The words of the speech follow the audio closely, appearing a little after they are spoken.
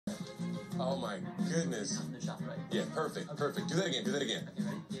Oh my goodness. Yeah, perfect, perfect. Do that again, do that again. Okay,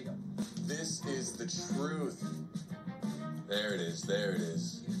 ready? Here you go. This is the truth. There it is, there it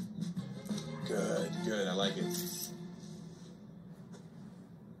is. Good, good, I like it.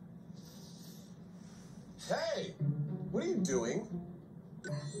 Hey, what are you doing?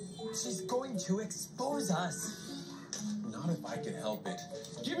 She's going to expose us. Not if I can help it.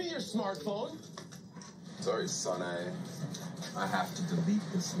 Give me your smartphone. Sorry, son, I have to delete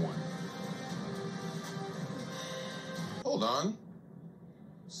this one. Hold on.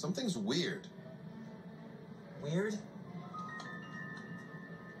 Something's weird. Weird?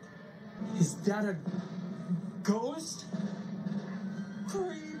 Is that a ghost?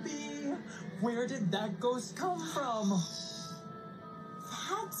 Creepy. Where did that ghost come from?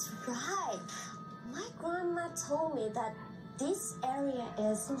 That's right. My grandma told me that this area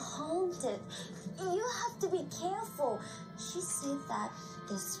is haunted. You have to be careful. She said that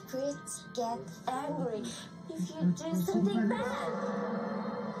the spirits get angry if you do something bad.